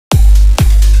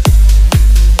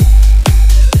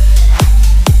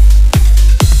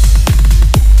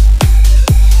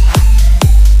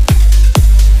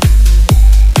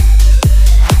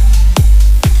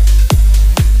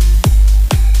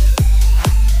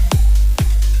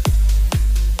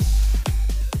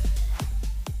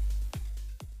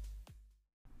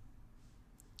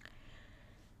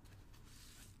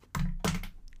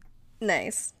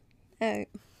Nice. I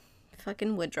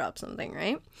fucking would drop something,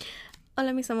 right?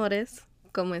 Hola mis amores,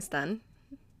 ¿cómo están?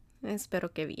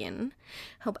 Espero que bien.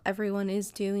 Hope everyone is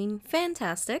doing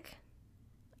fantastic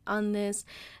on this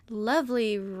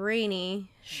lovely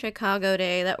rainy Chicago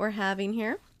day that we're having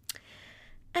here.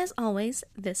 As always,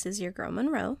 this is your girl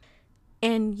Monroe,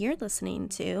 and you're listening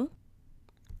to,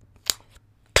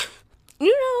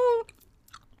 I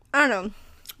don't know,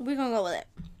 we're gonna go with it.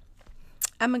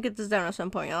 I'm gonna get this down at some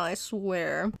point, y'all, I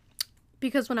swear.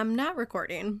 Because when I'm not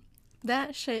recording,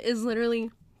 that shit is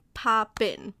literally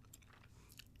poppin'.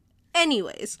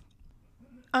 Anyways,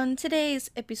 on today's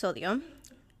episodio,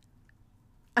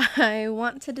 I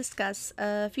want to discuss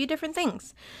a few different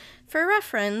things. For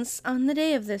reference, on the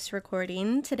day of this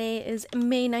recording, today is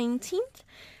May 19th,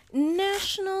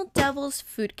 National Devil's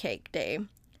Food Cake Day.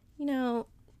 You know,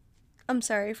 I'm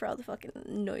sorry for all the fucking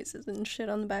noises and shit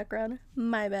on the background.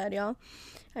 My bad, y'all.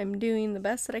 I'm doing the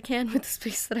best that I can with the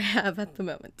space that I have at the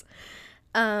moment.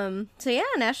 So yeah,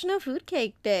 National Food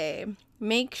Cake Day.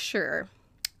 Make sure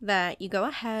that you go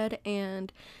ahead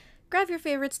and grab your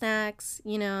favorite snacks,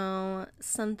 you know,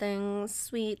 something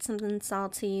sweet, something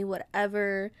salty,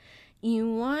 whatever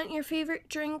you want, your favorite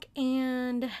drink,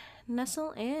 and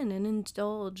nestle in and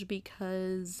indulge,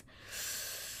 because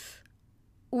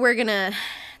we're gonna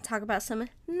talk about some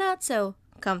not so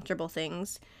comfortable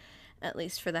things, at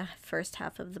least for the first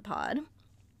half of the pod.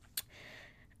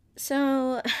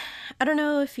 So, I don't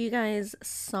know if you guys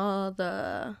saw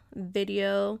the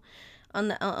video on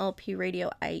the LLP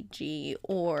Radio IG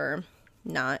or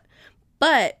not,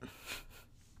 but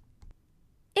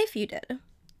if you did,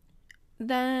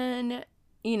 then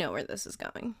you know where this is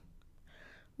going.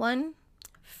 One,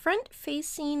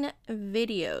 front-facing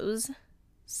videos,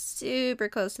 super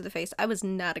close to the face. I was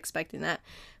not expecting that.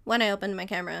 When I opened my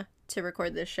camera to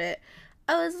record this shit,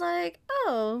 I was like,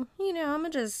 oh, you know, I'm gonna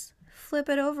just flip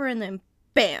it over, and then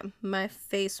bam, my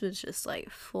face was just like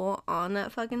full on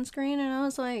that fucking screen, and I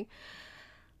was like,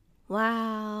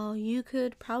 wow, you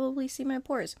could probably see my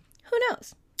pores. Who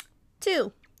knows?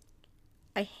 Two,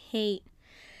 I hate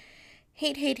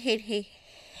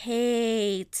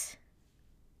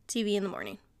TV in the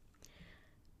morning.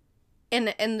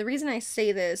 And the reason I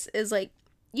say this is, like,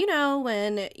 you know,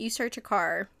 when you start your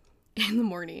car in the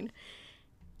morning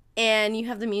and you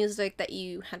have the music that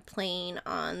you had playing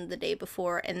on the day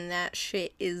before, and that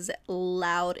shit is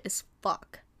loud as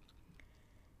fuck.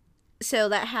 So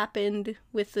that happened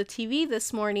with the TV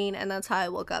this morning, and that's how I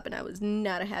woke up, and I was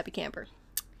not a happy camper.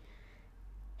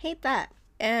 Hate that.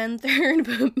 And third,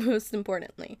 but most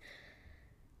importantly,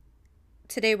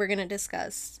 today we're going to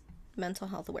discuss mental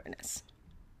health awareness.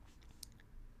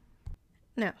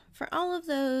 Now, for all of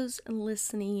those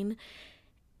listening,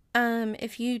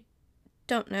 if you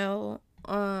don't know,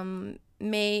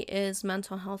 May is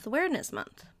Mental Health Awareness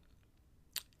Month.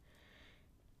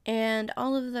 And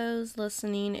all of those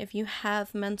listening, if you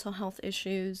have mental health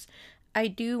issues, I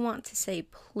do want to say,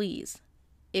 please,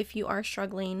 if you are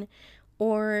struggling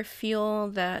or feel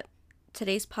that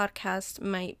today's podcast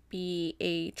might be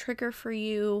a trigger for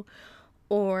you,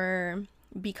 or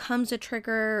becomes a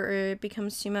trigger, or it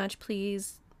becomes too much,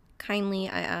 please, kindly,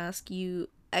 I ask you,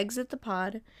 exit the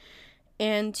pod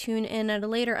and tune in at a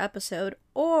later episode,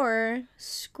 or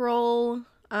scroll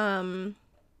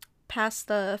past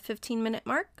the 15-minute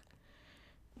mark,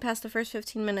 past the first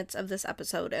 15 minutes of this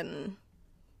episode, and,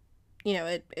 you know,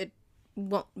 it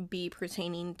won't be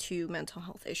pertaining to mental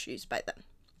health issues by then.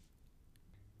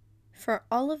 For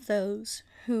all of those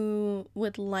who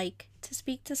would like to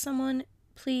speak to someone,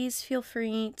 please feel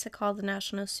free to call the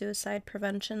National Suicide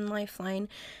Prevention Lifeline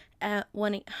at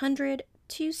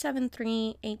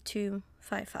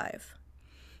 1-800-273-8255.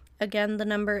 Again, the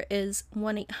number is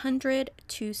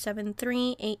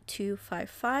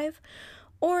 1-800-273-8255,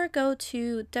 or go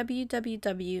to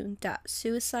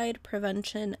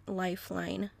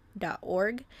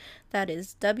www.suicidepreventionlifeline.org. That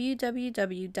is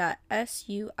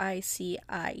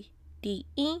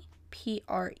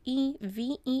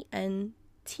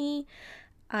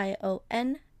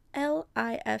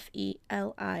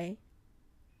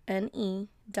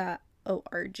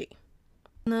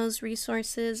Those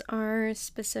resources are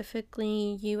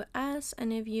specifically U.S.,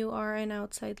 and if you are an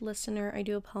outside listener, I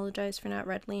do apologize for not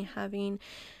readily having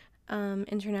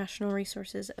international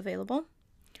resources available.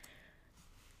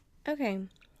 Okay,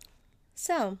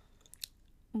 so,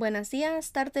 buenos dias,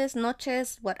 tardes,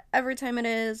 noches, whatever time it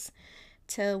is,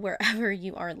 to wherever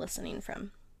you are listening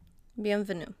from.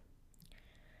 Bienvenue.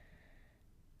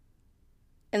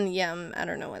 And yeah, I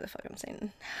don't know why the fuck I'm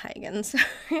saying hi again, so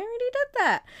I already did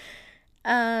that.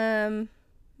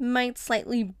 Might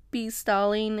slightly be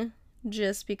stalling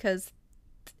just because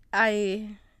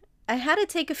I had to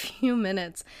take a few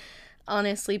minutes,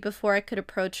 honestly, before I could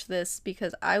approach this,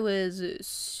 because I was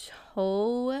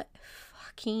so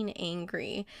fucking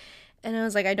angry. And I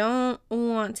was like, I don't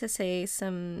want to say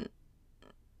some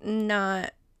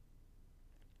not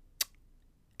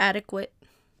adequate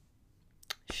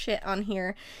shit on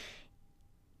here.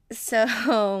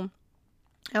 So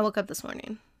I woke up this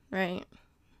morning, right?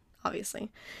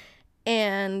 Obviously.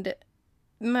 And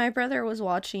my brother was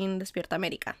watching Despierta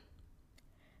América.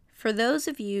 For those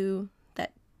of you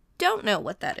that don't know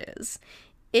what that is,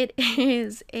 it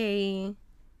is a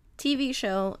TV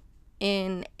show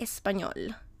in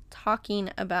Espanol talking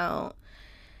about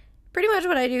pretty much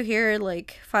what I do here,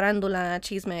 like farandula,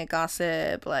 chisme,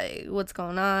 gossip, like what's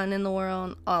going on in the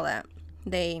world, all that.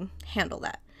 They handle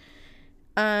that.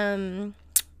 On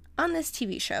this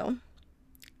TV show,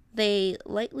 they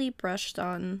lightly brushed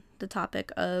on the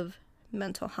topic of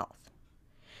mental health,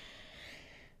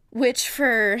 which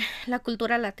for la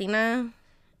cultura latina,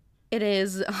 it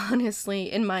is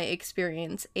honestly, in my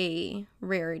experience, a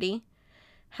rarity.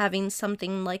 Having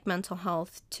something like mental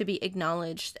health to be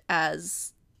acknowledged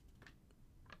as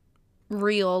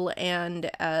real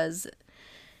and as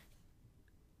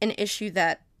an issue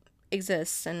that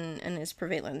exists and is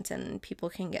prevalent and people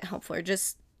can get help for.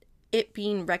 Just it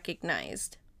being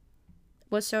recognized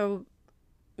was so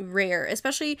rare,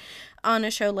 especially on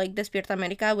a show like Despierta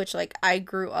América, which like I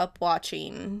grew up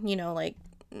watching, you know, like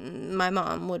my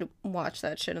mom would watch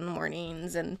that shit in the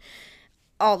mornings and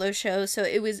all those shows. So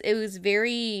it was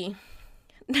very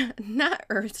not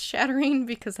earth-shattering,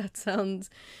 because that sounds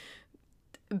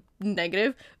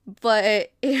negative,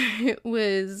 but it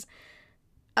was,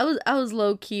 I was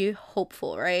low-key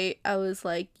hopeful, right? I was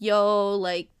like, yo,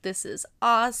 like, this is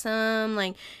awesome.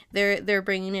 Like, they're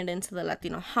bringing it into the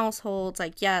Latino households.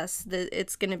 Like, yes,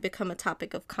 it's gonna become a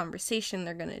topic of conversation.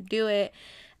 They're gonna do it.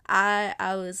 I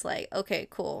was like, okay,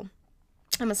 cool.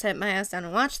 I'm gonna sit my ass down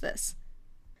and watch this.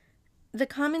 The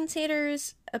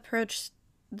commentators approached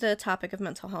the topic of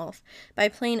mental health by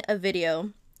playing a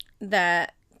video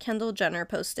that Kendall Jenner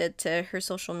posted to her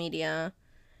social media,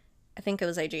 I think it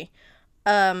was IG,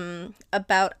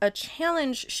 about a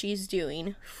challenge she's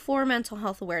doing for Mental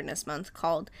Health Awareness Month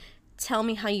called Tell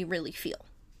Me How You Really Feel,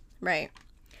 right?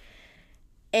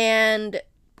 And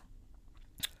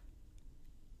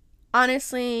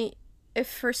honestly, if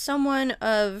for someone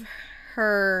of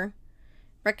her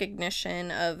recognition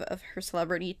of her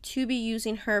celebrity to be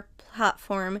using her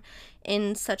platform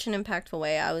in such an impactful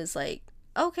way, I was like,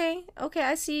 okay,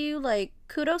 I see you. Like,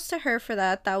 kudos to her for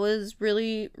that. That was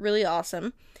really, really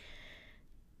awesome.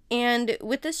 And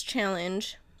with this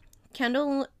challenge,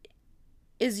 Kendall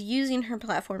is using her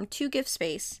platform to give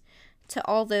space to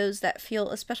all those that feel,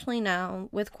 especially now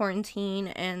with quarantine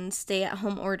and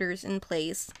stay-at-home orders in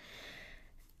place,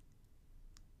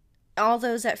 all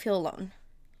those that feel alone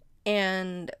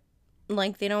and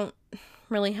like they don't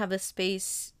really have a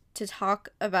space to talk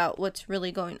about what's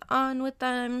really going on with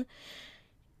them.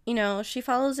 You know, she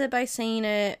follows it by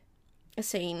saying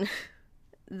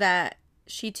that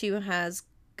she too has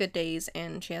good days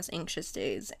and she has anxious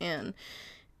days and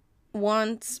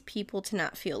wants people to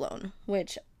not feel alone,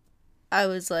 which I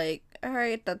was like, all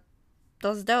right,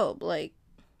 that's dope. Like,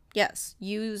 yes,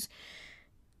 use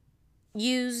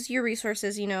your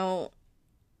resources, you know,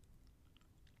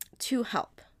 to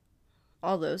help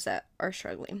all those that are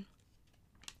struggling.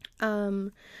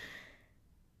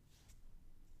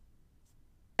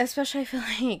 Especially I feel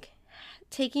like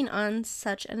taking on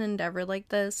such an endeavor like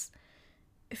this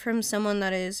from someone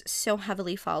that is so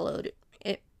heavily followed,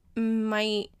 it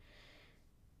might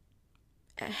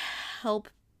help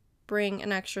bring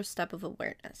an extra step of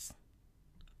awareness,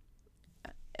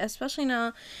 especially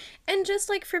now. And just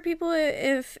like for people,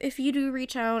 if you do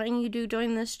reach out and you do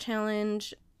join this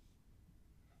challenge,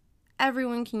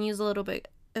 everyone can use a little bit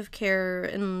of care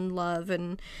and love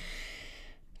and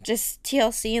just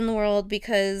TLC in the world,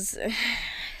 because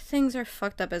things are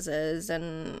fucked up as is.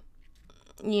 And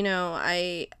you know,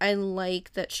 I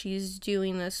like that she's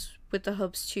doing this with the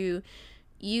hopes to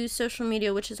use social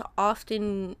media, which is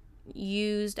often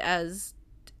used as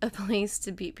a place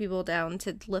to beat people down,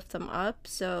 to lift them up.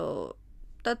 So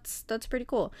that's pretty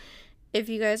cool. If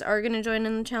you guys are gonna join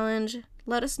in the challenge,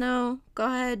 let us know. Go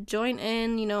ahead, join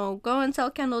in, you know, go and tell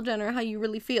Kendall Jenner how you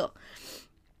really feel.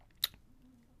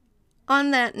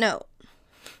 On that note,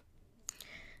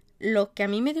 lo que a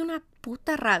mí me dio una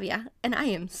puta rabia, and I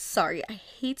am sorry, I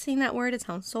hate saying that word, it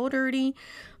sounds so dirty,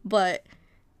 but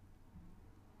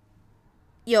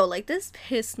yo, like, this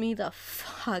pissed me the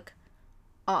fuck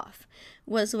off,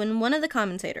 was when one of the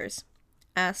commentators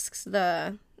asks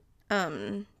the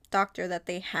doctor that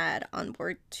they had on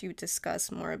board to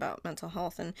discuss more about mental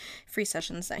health and free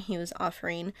sessions that he was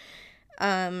offering.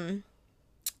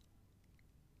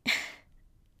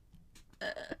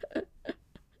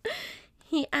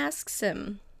 He asks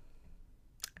him,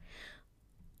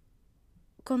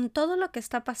 con todo lo que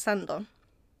está pasando,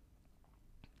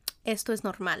 esto es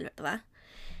normal, ¿verdad?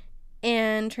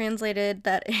 And translated,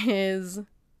 that is,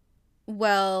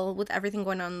 well, with everything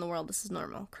going on in the world, this is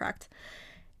normal, correct?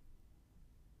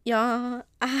 Y'all,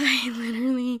 I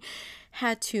literally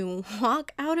had to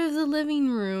walk out of the living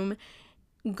room,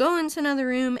 go into another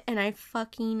room, and I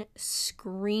fucking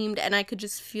screamed, and I could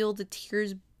just feel the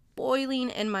tears boiling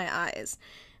in my eyes.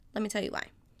 Let me tell you why.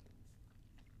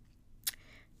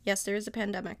 Yes, there is a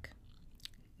pandemic.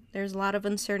 There's a lot of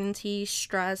uncertainty,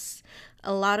 stress,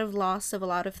 a lot of loss of a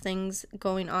lot of things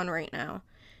going on right now.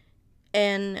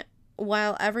 And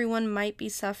while everyone might be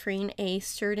suffering a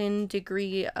certain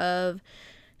degree of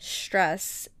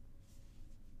stress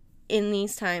in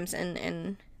these times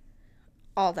and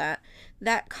all that,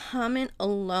 that comment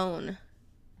alone,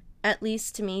 at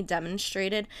least to me,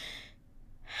 demonstrated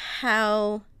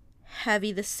how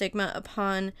heavy the stigma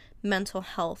upon mental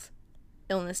health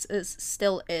illness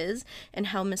still is, and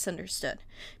how misunderstood.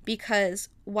 Because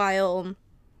while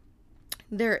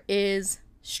there is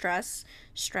stress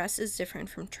is different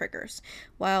from triggers.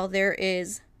 While there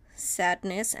is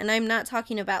sadness, and I'm not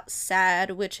talking about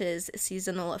SAD, which is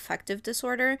seasonal affective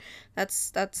disorder,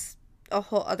 that's a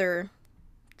whole other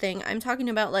thing. I'm talking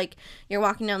about, like, you're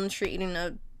walking down the street eating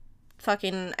a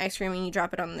fucking ice cream and you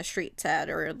drop it on the street sad,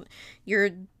 or you're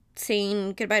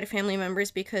saying goodbye to family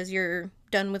members because you're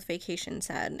done with vacation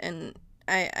sad. And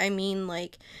I mean,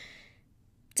 like,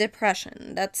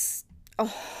 depression, that's a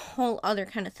whole other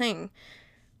kind of thing.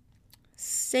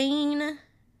 Saying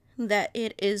that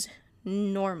it is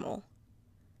normal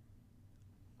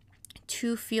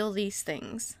to feel these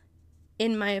things,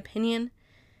 in my opinion,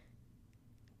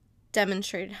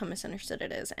 demonstrated how misunderstood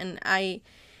it is. And I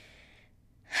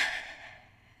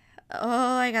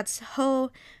got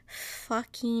so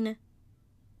fucking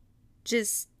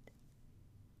just,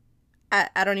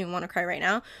 I don't even want to cry right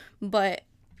now, but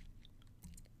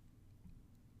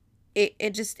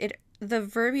the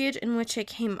verbiage in which it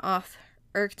came off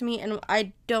irked me, and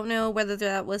I don't know whether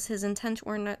that was his intent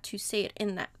or not to say it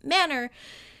in that manner.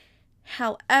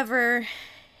 However,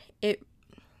 it,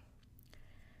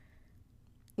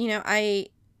 you know,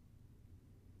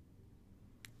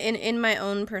 in my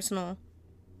own personal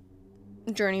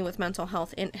journey with mental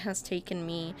health, it has taken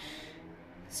me,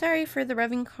 sorry for the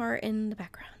revving car in the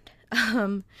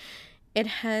background, it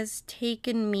has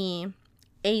taken me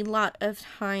a lot of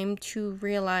time to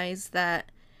realize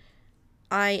that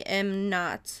I am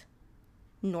not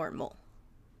normal.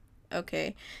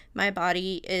 Okay? My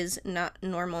body is not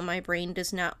normal. My brain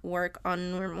does not work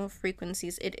on normal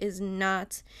frequencies. It is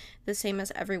not the same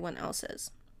as everyone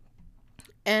else's.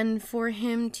 And for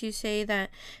him to say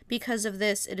that because of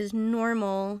this, it is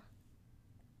normal,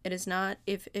 it is not.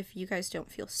 If you guys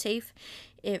don't feel safe,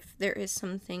 if there is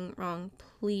something wrong,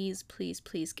 please, please,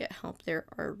 please get help. There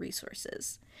are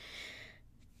resources.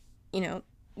 You know,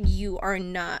 you are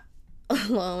not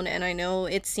alone. And I know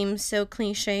it seems so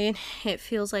cliche. It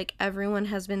feels like everyone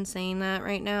has been saying that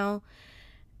right now.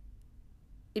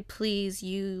 Please,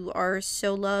 you are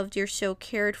so loved, you're so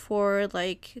cared for.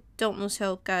 Like, don't lose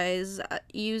hope, guys.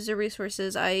 Use the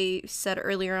resources I said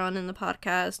earlier on in the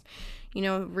podcast. You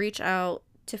know, reach out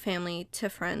to family, to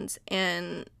friends,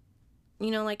 and, you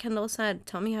know, like Kendall said,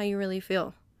 tell me how you really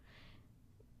feel.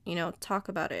 You know, talk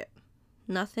about it.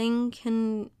 Nothing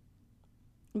can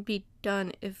be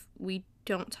done if we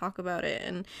don't talk about it.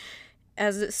 And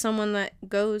as someone that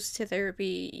goes to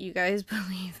therapy, you guys,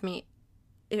 believe me,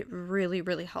 it really,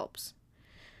 really helps.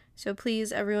 So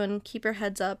please, everyone, keep your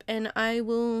heads up, and I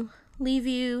will leave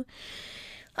you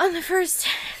on the first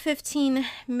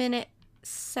 15-minute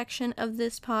section of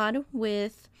this pod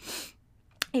with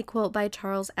a quote by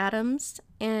Charles Adams,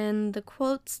 and the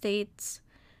quote states,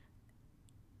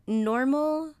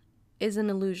 "Normal is an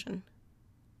illusion.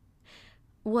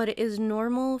 What is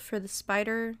normal for the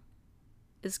spider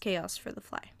is chaos for the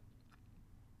fly."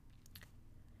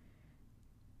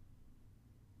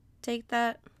 Take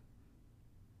that,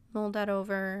 mold that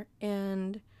over,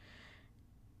 and,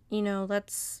 you know,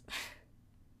 let's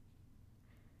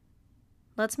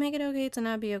make it okay to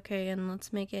not be okay, and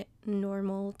let's make it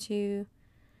normal to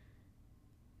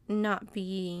not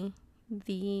be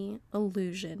the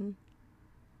illusion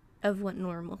of what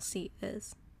normalcy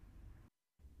is.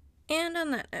 And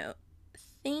on that note,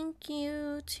 thank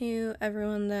you you to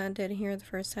everyone that did hear the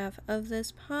first half of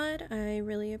this pod. I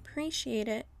really appreciate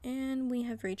it, and we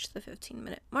have reached the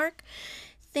 15-minute mark.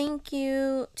 Thank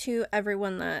you to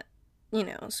everyone that,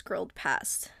 scrolled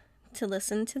past to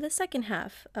listen to the second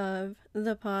half of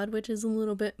the pod, which is a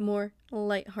little bit more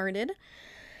lighthearted.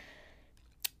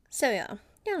 So yeah,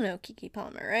 y'all know Keke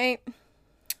Palmer, right?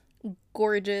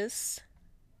 Gorgeous,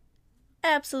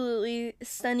 absolutely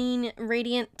stunning,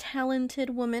 radiant,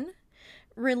 talented woman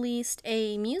released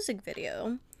a music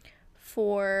video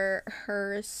for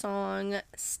her song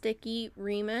Sticky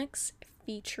Remix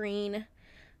featuring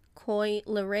Coi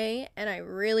Leray, and I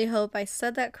really hope I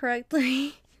said that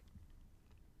correctly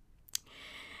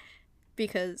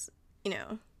because,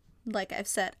 like I've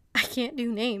said, I can't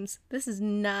do names. This is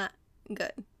not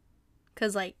good.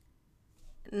 Because,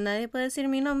 nadie puede decir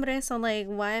mi nombre, so,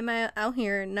 why am I out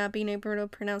here not being able to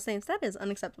pronounce names? That is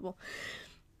unacceptable.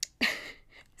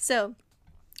 So,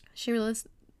 she released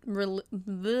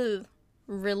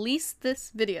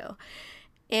this video,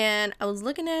 and I was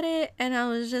looking at it, and I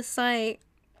was just like,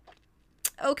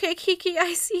 okay, Keke,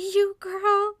 I see you,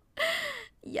 girl.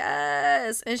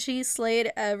 Yes. And she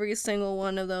slayed every single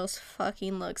one of those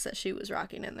fucking looks that she was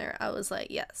rocking in there. I was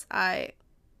like, yes,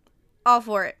 all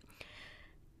for it.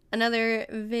 Another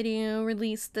video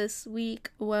released this week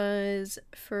was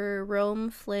for Rome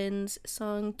Flynn's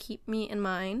song Keep Me in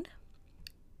Mind.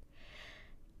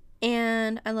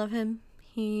 And I love him.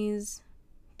 He's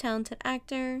a talented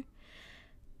actor,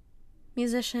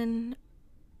 musician,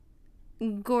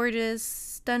 gorgeous,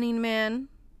 stunning man.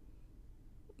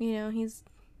 He's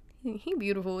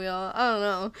beautiful, y'all. I don't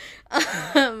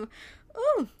know.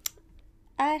 Oh,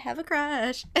 I have a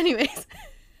crush. Anyways.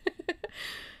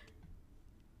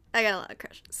 I got a lot of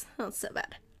crushes. That's so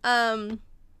bad.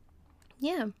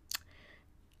 Yeah.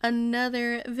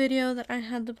 Another video that I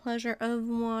had the pleasure of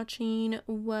watching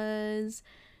was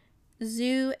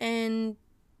ZHU and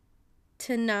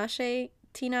Tinashe.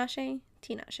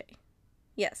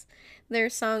 Yes. Their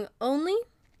song Only.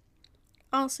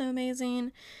 Also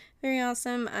amazing. Very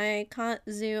awesome. I caught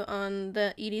ZHU on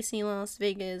the EDC Las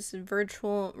Vegas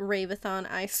virtual rave-a-thon.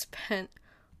 I spent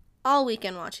all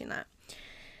weekend watching that.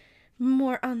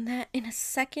 More on that in a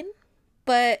second.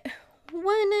 But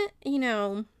one,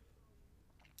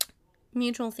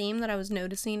 mutual theme that I was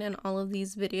noticing in all of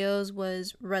these videos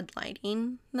was red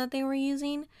lighting that they were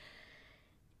using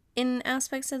in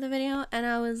aspects of the video. And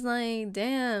I was like,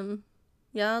 damn,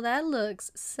 y'all, that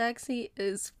looks sexy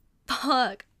as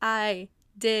fuck. I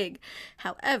dig.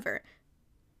 However,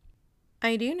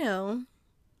 I do know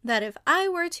that if I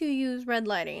were to use red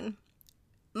lighting,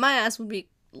 my ass would be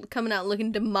coming out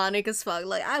looking demonic as fuck.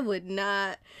 I would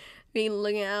not be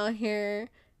looking out here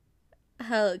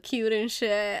hella cute and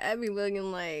shit. I'd be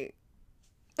looking like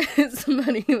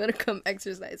somebody wanna come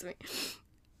exercise me.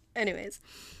 Anyways,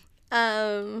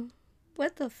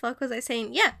 what the fuck was I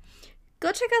saying? Yeah,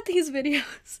 go check out these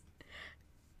videos.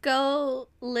 Go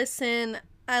listen.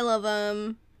 I love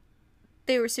them.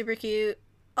 They were super cute.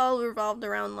 All revolved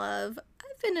around love.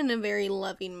 I've been in a very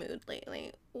loving mood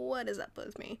lately. What is up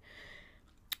with me?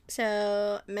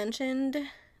 So, mentioned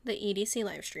the EDC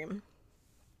livestream.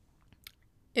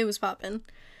 It was poppin'.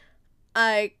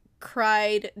 I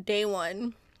cried day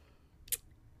one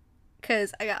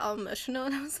because I got all emotional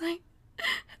and I was like,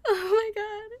 oh my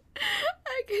god,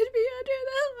 I could be under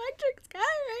the electric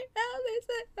sky right now. They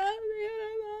said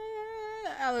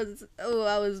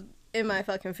I was in my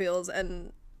fucking feels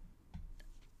and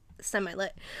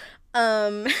semi-lit.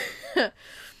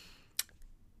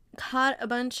 Caught a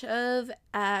bunch of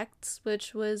acts,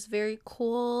 which was very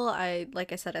cool.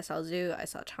 Like I said, I saw ZHU, I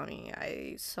saw Tony,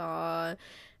 I saw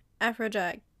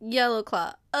Afrojack, Yellow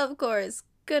Claw, of course,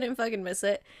 couldn't fucking miss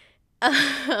it.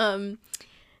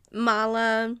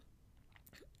 Mala,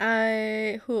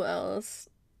 who else?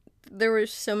 There were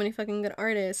so many fucking good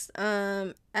artists.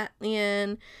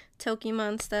 Atlian, Toki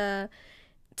Monsta,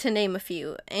 to name a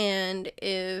few. And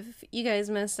if you guys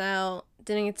missed out,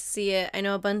 didn't get to see it, I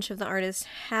know a bunch of the artists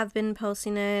have been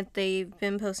posting it. They've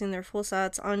been posting their full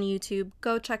sets on YouTube.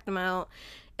 Go check them out.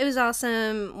 It was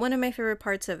awesome. One of my favorite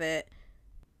parts of it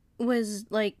was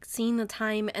seeing the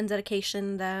time and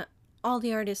dedication that all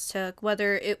the artists took,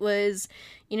 whether it was,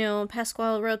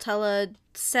 Pasquale Rotella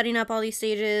setting up all these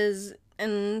stages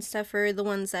and stuff for the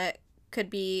ones that could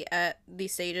be at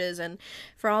these stages, and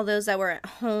for all those that were at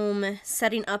home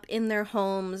setting up in their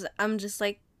homes. I'm just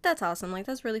like, that's awesome.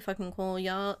 That's really fucking cool.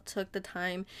 Y'all took the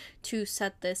time to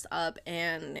set this up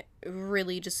and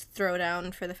really just throw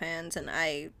down for the fans, and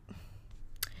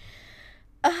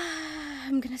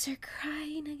I'm gonna start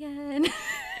crying again.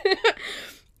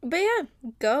 But yeah,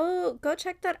 go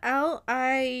check that out.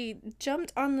 I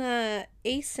jumped on the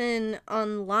ASIN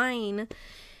online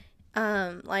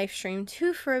live stream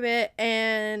too for a bit,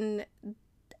 and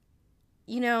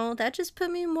you know, that just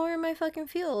put me more in my fucking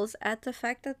feels at the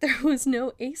fact that there was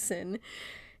no ASIN.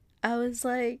 I was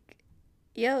like,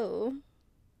 yo,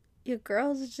 your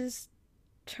girl's just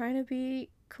trying to be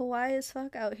kawaii as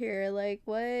fuck out here. Like,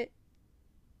 what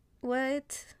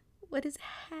is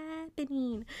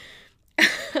happening?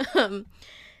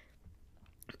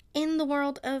 In the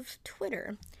world of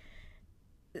Twitter.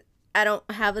 I don't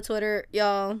have a Twitter,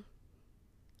 y'all,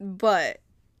 but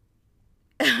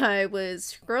I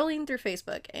was scrolling through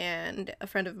Facebook and a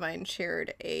friend of mine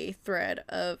shared a thread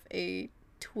of a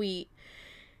tweet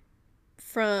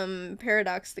from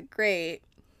Paradox the Great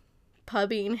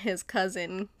pubbing his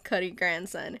cousin, Cuddy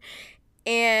grandson.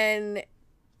 And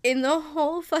in the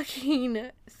whole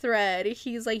fucking thread,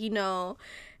 he's like, you know,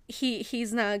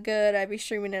 he's not good. I'd be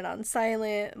streaming it on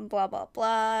silent, blah blah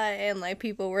blah. And like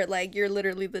people were like, you're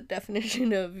literally the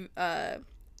definition of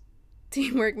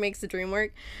teamwork makes the dream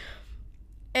work.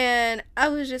 And I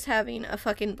was just having a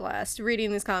fucking blast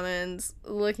reading these comments,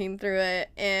 looking through it,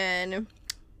 and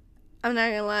I'm not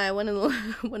gonna lie, one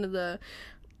of the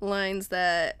lines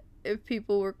that if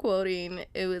people were quoting,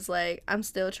 it was like, I'm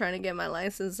still trying to get my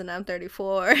license and I'm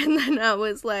 34. And then I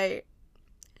was like,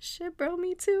 shit, bro,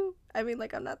 me too. I mean,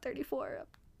 like, I'm not 34. I'm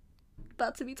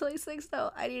about to be 26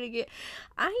 though. I need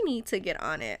to get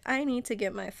on it. I need to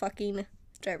get my fucking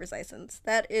driver's license.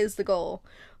 That is the goal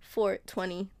for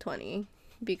 2020,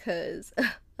 because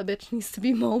a bitch needs to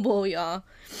be mobile, y'all.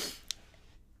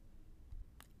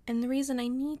 And the reason I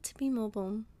need to be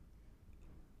mobile,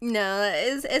 no,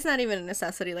 it's not even a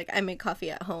necessity. Like, I make coffee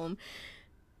at home.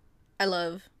 I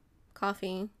love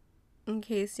coffee. In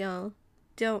case y'all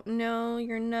don't know,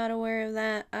 you're not aware of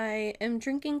that, I am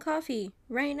drinking coffee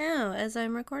right now as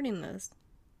I'm recording this.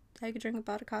 I could drink a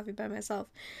pot of coffee by myself.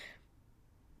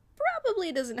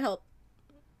 Probably doesn't help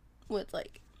with,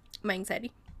 like, my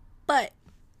anxiety. But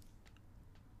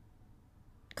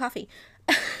coffee.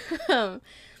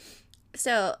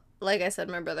 So, like I said,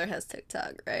 my brother has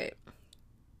TikTok, right?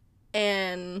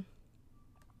 And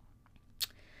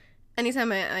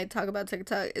anytime I talk about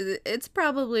TikTok, it's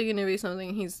probably going to be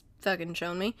something he's fucking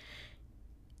shown me.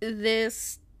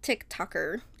 This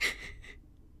TikToker,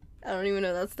 I don't even know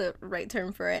if that's the right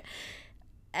term for it,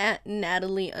 at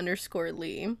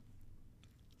Natalie_Lee,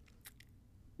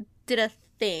 did a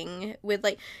thing with,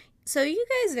 like, so you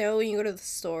guys know when you go to the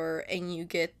store and you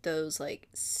get those, like,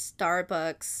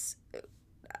 Starbucks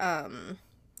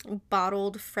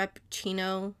bottled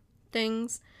Frappuccino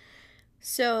things.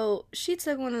 So she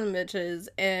took one of the bitches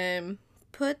and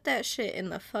put that shit in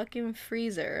the fucking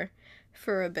freezer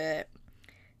for a bit,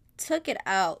 took it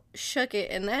out, shook it,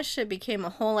 and that shit became a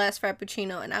whole ass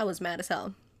Frappuccino, and I was mad as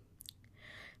hell.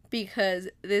 Because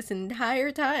this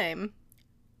entire time,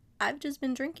 I've just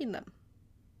been drinking them.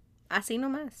 I see no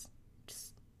mess.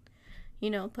 Just, you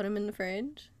know, put them in the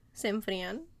fridge, se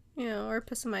enfrían, you know, or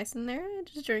put some ice in there, and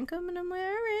just drink them, and I'm like,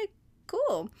 alright,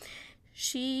 cool.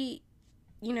 She,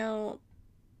 you know,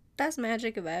 that's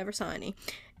magic if I ever saw any.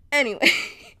 Anyway,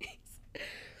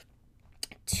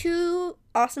 2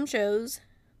 awesome shows,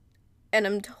 and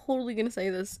I'm totally gonna say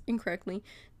this incorrectly,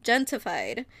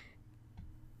 Gentified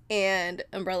and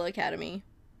Umbrella Academy.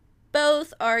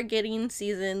 Both are getting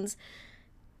seasons.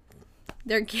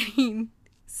 They're getting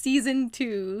season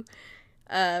 2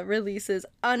 releases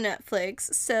on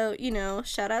Netflix. So, you know,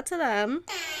 shout out to them.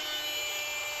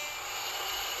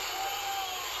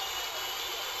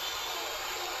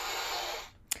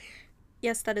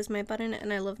 Yes, that is my button,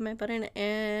 and I love my button,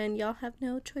 and y'all have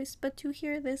no choice but to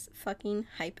hear this fucking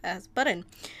hype-ass button.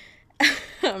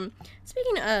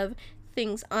 Speaking of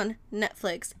things on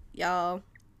Netflix, y'all,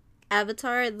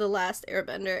 Avatar: The Last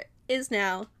Airbender is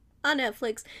now on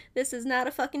Netflix. This is not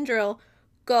a fucking drill.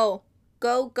 Go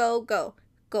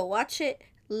watch it,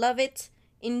 love it,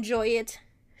 enjoy it,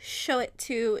 show it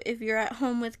to, if you're at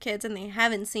home with kids and they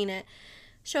haven't seen it,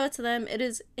 show it to them. It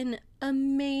is an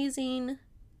amazing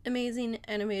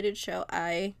animated show.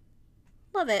 I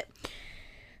love it.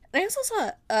 And I also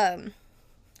saw I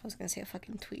was gonna say a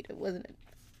fucking tweet. It wasn't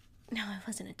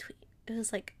a tweet. It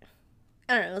was like,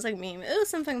 I don't know, it was like a meme. It was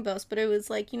some fucking post, but it was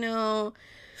like, you know,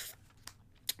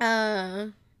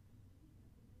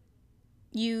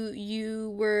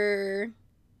 you were,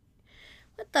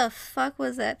 what the fuck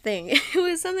was that thing? It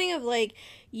was something of like,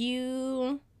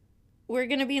 you were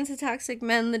gonna be into Toxic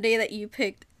Men the day that you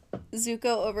picked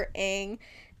Zuko over Aang,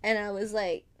 and I was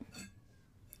like,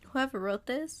 whoever wrote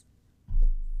this,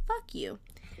 fuck you.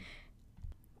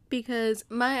 because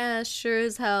my ass sure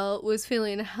as hell was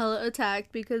feeling hella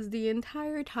attacked because the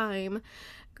entire time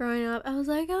growing up, I was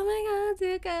like, oh my god,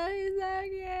 Zuko is so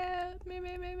cute. Me,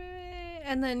 me, me, me, me.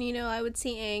 And then, you know, I would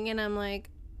see Aang and I'm like,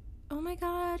 oh my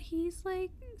god, he's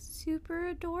like super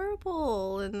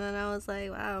adorable. And then I was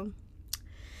like, wow,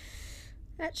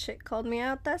 that shit called me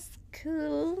out. That's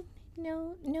cool.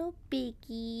 No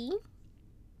biggie.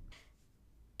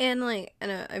 And like, I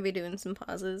know I'd be doing some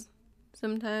pauses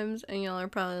sometimes, and y'all are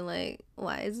probably like,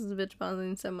 why is this bitch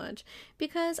pausing so much?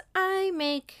 Because I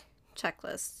make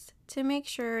checklists to make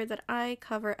sure that I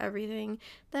cover everything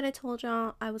that I told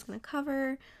y'all I was gonna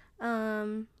cover.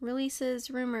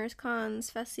 Releases, rumors, cons,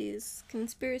 festies,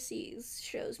 conspiracies,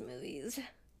 shows, movies,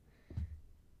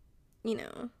 you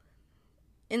know,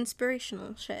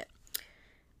 inspirational shit.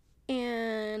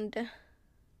 And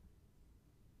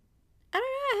I don't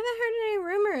know, I haven't heard any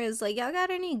rumors. Like, y'all got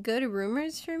any good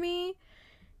rumors for me?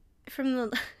 From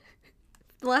the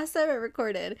last time I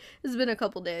recorded, it's been a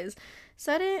couple days.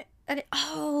 So I didn't,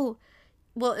 oh,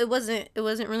 well, it wasn't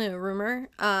really a rumor.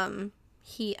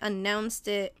 He announced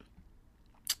it,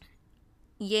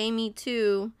 Yay Me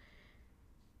Too,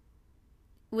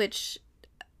 which,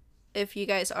 if you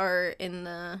guys are in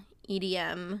the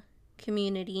EDM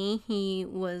community, he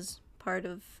was part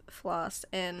of Floss,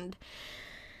 and,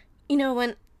 you know,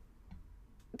 went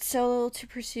solo to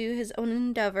pursue his own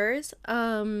endeavors.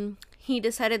 He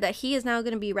decided that he is now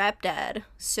going to be Rap Dad,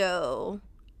 so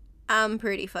I'm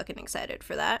pretty fucking excited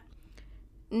for that.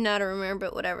 Not a rumor,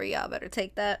 but whatever, y'all better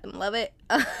take that and love it.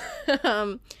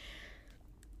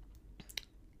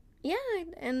 Yeah,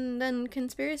 and then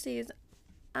conspiracies.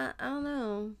 I don't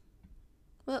know.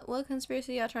 What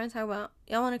conspiracy y'all trying to talk about?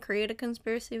 Y'all want to create a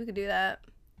conspiracy? We could do that.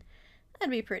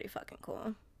 That'd be pretty fucking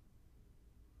cool.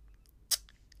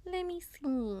 Let me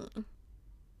see.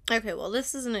 Okay, well,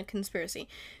 this isn't a conspiracy,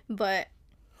 but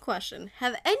question.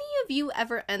 Have any of you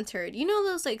ever entered, you know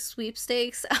those, like,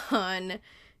 sweepstakes on,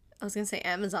 I was gonna say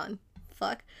Amazon,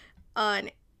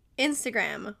 on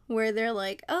Instagram, where they're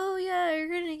like, oh yeah, you're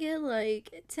gonna get,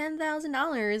 like,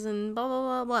 $10,000 and blah, blah,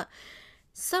 blah, blah.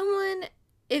 Someone,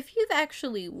 if you've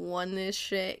actually won this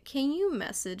shit, can you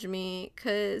message me?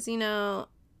 Because, you know,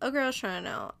 a girl's trying to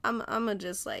know. I'm gonna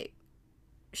just, like,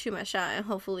 shoot my shot and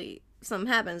hopefully something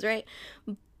happens, right?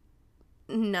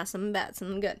 Not something bad,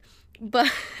 something good.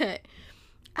 But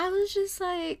I was just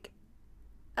like,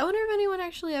 I wonder if anyone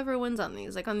actually ever wins on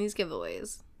these, like on these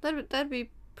giveaways. That'd be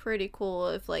pretty cool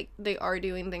if, like, they are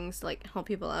doing things to, like, help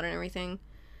people out and everything.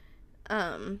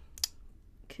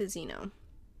 Cause, you know,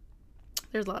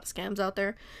 there's a lot of scams out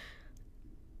there.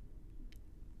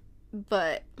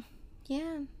 But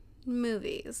yeah,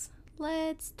 movies.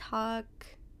 Let's talk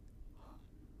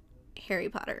Harry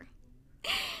Potter.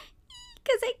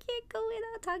 Because I can't go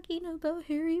without talking about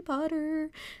Harry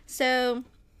Potter. So,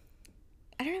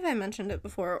 I don't know if I mentioned it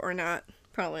before or not.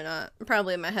 Probably not.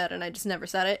 Probably in my head and I just never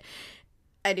said it.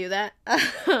 I do that.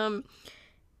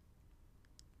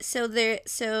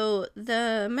 So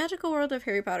the magical world of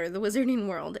Harry Potter, the Wizarding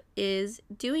World, is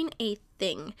doing a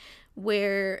thing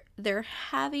where they're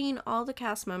having all the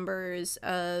cast members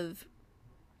of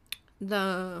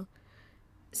the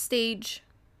stage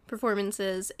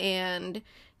performances and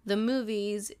the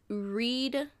movies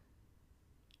read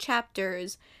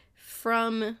chapters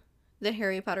from the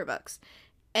Harry Potter books.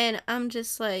 And I'm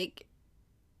just like,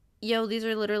 yo, these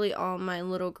are literally all my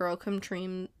little girl come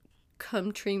dreams.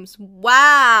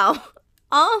 Wow!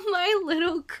 All my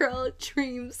little girl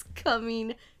dreams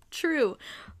coming true.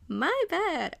 My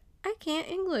bad. I can't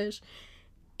English.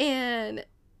 And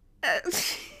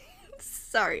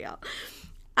sorry, y'all.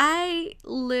 I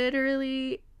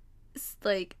literally,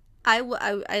 like, I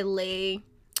lay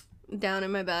down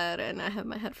in my bed and I have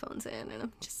my headphones in and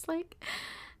I'm just like,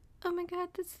 oh my god,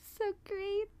 this is so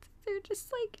great. They're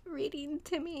just, like, reading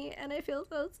to me and I feel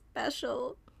so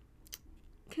special.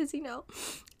 Because, you know,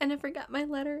 I never got my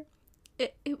letter.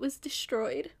 It was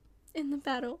destroyed in the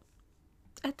battle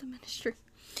at the ministry.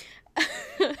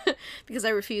 Because I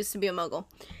refused to be a muggle.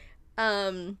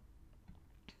 I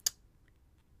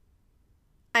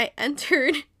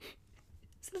entered...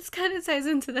 So this kind of ties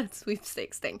into that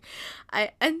sweepstakes thing.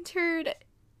 I entered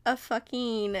a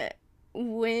fucking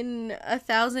win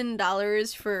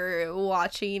 $1,000 for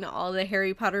watching all the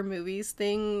Harry Potter movies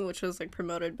thing, which was, like,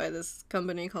 promoted by this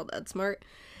company called EdSmart.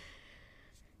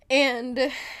 And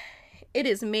it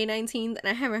is May 19th, and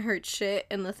I haven't heard shit,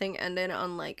 and the thing ended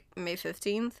on, like, May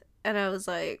 15th. And I was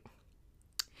like,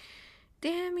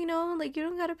 damn, you know, like, you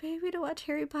don't gotta pay me to watch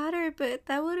Harry Potter, but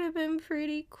that would have been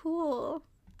pretty cool.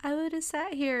 I would have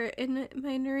sat here in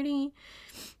my nerdy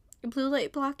blue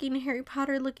light blocking Harry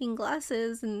Potter looking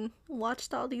glasses and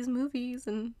watched all these movies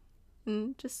and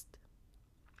just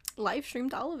live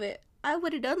streamed all of it. I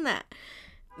would have done that.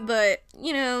 But,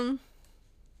 you know,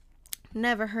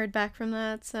 never heard back from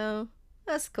that, so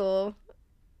that's cool.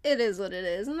 It is what it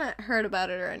is. I'm not hurt about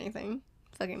it or anything.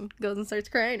 Fucking goes and starts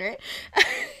crying, right?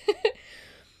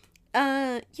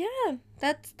 Yeah,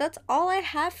 that's all I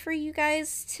have for you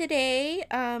guys today.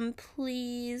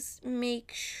 Please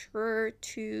make sure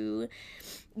to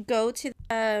go to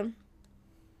the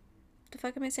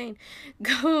fuck am I saying?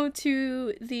 Go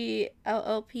to the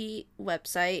LLP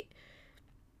website.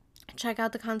 Check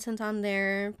out the content on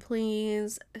there.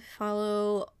 Please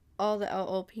follow all the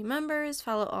LLP members.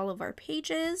 Follow all of our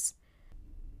pages.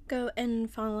 Go and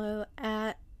follow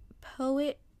at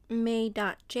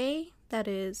poetmai.j. That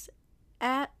is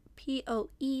at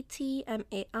poetmai.j.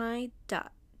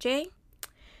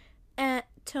 At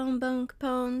Tonebone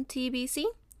Capone TBC.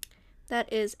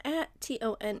 That is at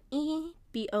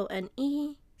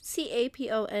TONEBONECAPONE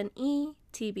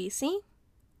TBC.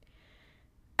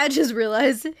 I just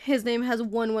realized his name has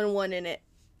 111 in it.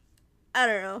 I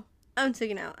don't know. I'm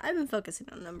taking out. I've been focusing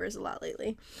on numbers a lot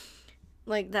lately.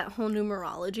 Like that whole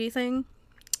numerology thing.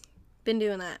 Been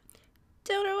doing that.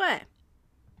 Don't know why.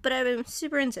 But I've been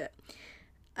super into it.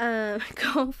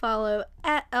 Go follow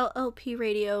at LLP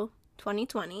Radio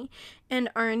 2020. And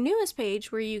our newest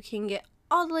page where you can get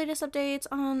all the latest updates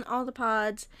on all the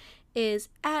pods is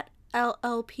at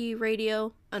LLP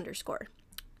Radio _.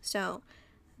 So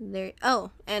there.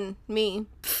 Oh, and me.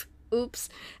 Oops.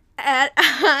 At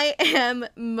I am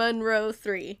Monroe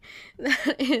 3.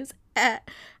 That is at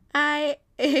IAMMONROE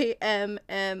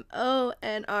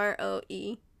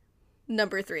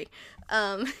 3.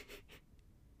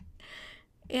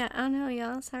 Yeah, I don't know,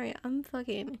 y'all. Sorry, I'm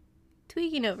fucking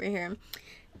tweaking over here.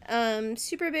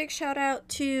 Super big shout out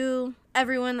to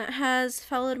everyone that has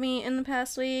followed me in the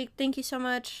past week. Thank you so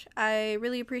much. I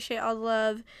really appreciate all the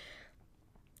love.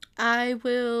 I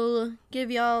will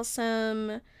give y'all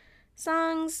some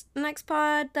songs next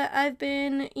pod that I've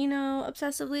been,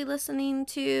 obsessively listening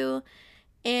to,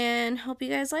 and hope you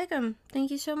guys like them.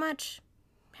 Thank you so much.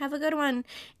 Have a good one.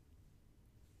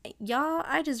 Y'all,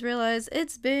 I just realized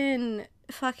it's been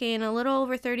fucking a little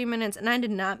over 30 minutes and I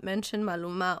did not mention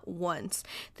Maluma once.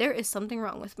 There is something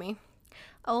wrong with me.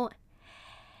 Oh,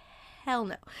 hell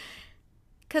no.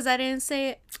 Because I didn't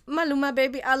say, Maluma,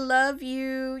 baby, I love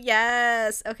you.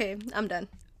 Yes. Okay, I'm done.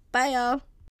 Bye, y'all.